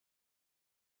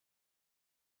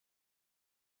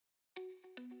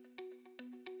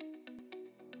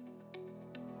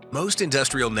Most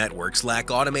industrial networks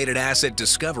lack automated asset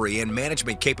discovery and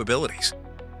management capabilities.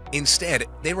 Instead,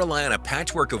 they rely on a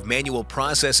patchwork of manual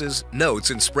processes,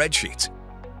 notes, and spreadsheets.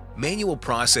 Manual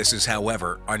processes,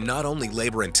 however, are not only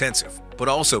labor-intensive, but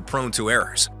also prone to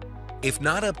errors. If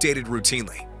not updated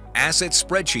routinely, asset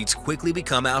spreadsheets quickly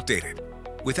become outdated.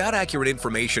 Without accurate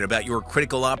information about your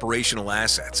critical operational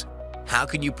assets, how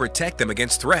can you protect them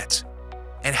against threats?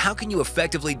 And how can you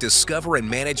effectively discover and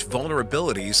manage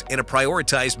vulnerabilities in a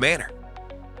prioritized manner?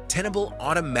 Tenable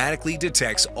automatically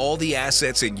detects all the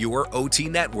assets in your OT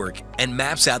network and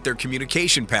maps out their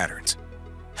communication patterns.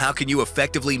 How can you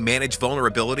effectively manage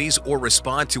vulnerabilities or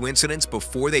respond to incidents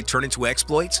before they turn into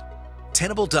exploits?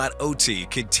 Tenable.ot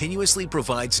continuously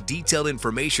provides detailed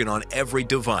information on every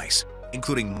device,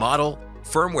 including model,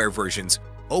 firmware versions,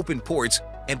 open ports,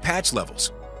 and patch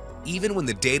levels, even when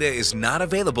the data is not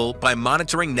available by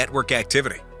monitoring network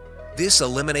activity. This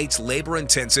eliminates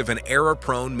labor-intensive and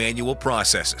error-prone manual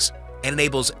processes and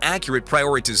enables accurate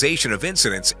prioritization of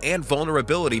incidents and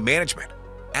vulnerability management.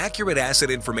 Accurate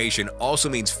asset information also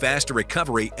means faster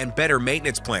recovery and better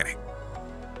maintenance planning.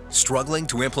 Struggling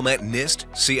to implement NIST,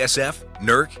 CSF,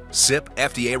 NERC, SIP,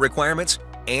 FDA requirements,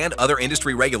 and other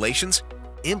industry regulations?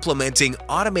 Implementing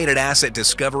automated asset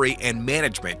discovery and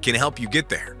management can help you get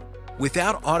there.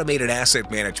 Without automated asset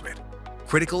management,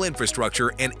 critical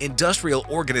infrastructure and industrial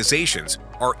organizations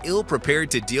are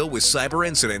ill-prepared to deal with cyber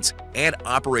incidents and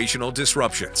operational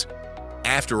disruptions.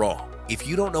 After all, if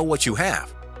you don't know what you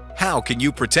have, how can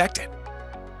you protect it?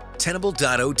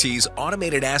 Tenable.ot's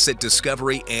automated asset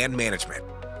discovery and management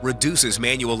reduces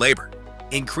manual labor,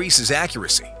 increases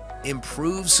accuracy,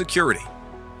 improves security,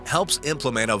 helps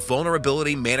implement a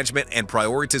vulnerability management and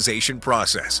prioritization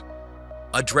process,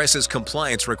 addresses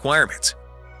compliance requirements.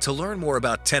 To learn more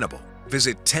about Tenable,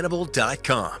 visit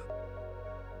Tenable.com.